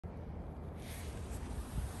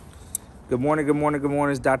Good morning, good morning, good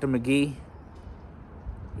morning. It's Dr. McGee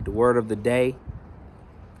with the word of the day.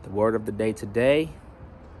 The word of the day today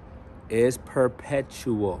is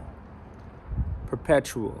perpetual.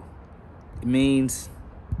 Perpetual. It means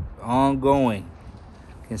ongoing,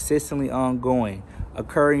 consistently ongoing,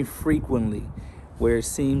 occurring frequently, where it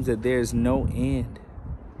seems that there's no end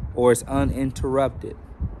or it's uninterrupted.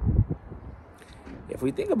 If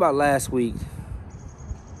we think about last week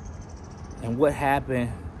and what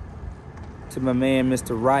happened to my man,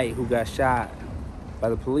 Mr. Wright, who got shot by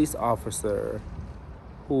the police officer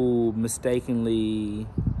who mistakenly,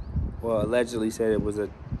 allegedly thought it was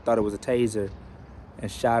a taser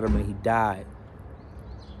and shot him and he died.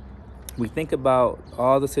 We think about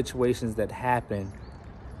all the situations that happen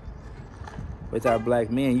with our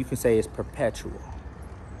black men. You can say it's perpetual.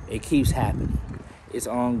 It keeps happening. It's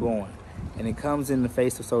ongoing. And it comes in the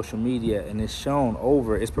face of social media and it's shown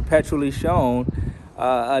over. It's perpetually shown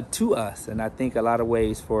to us. And I think a lot of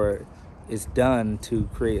ways it's done to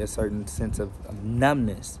create a certain sense of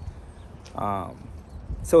numbness.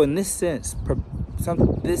 So in this sense,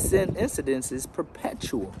 this incident is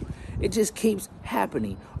perpetual. It just keeps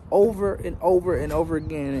happening over and over and over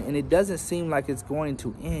again. And it doesn't seem like it's going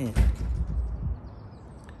to end.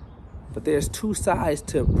 But there's two sides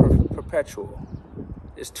to perpetual.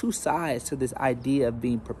 There's two sides to this idea of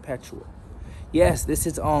being perpetual. Yes, this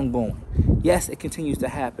is ongoing. Yes, it continues to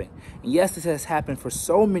happen. And yes, this has happened for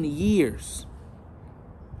so many years.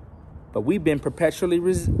 But we've been perpetually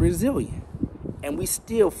resilient. And we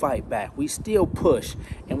still fight back. We still push.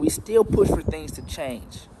 And we still push for things to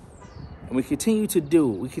change. And we continue to do.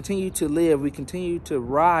 We continue to live. We continue to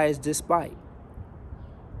rise despite.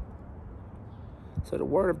 So the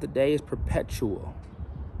word of the day is perpetual.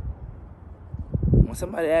 When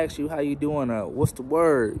somebody asks you how you doing, what's the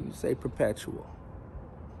word? You say perpetual.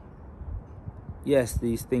 Yes,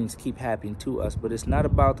 these things keep happening to us, but it's not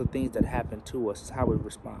about the things that happen to us. It's how we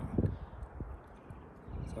respond.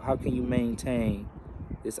 So how can you maintain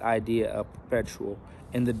this idea of perpetual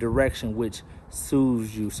in the direction which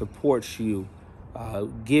soothes you, supports you,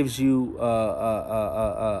 gives you,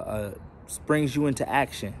 springs you into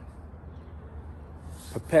action?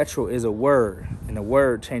 Perpetual is a word, and a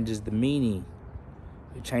word changes the meaning.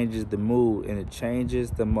 It changes the mood, and it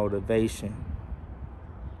changes the motivation.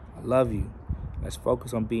 I love you. Let's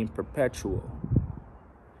focus on being perpetual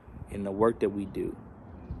in the work that we do,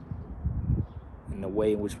 in the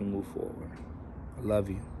way in which we move forward. I love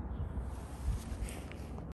you.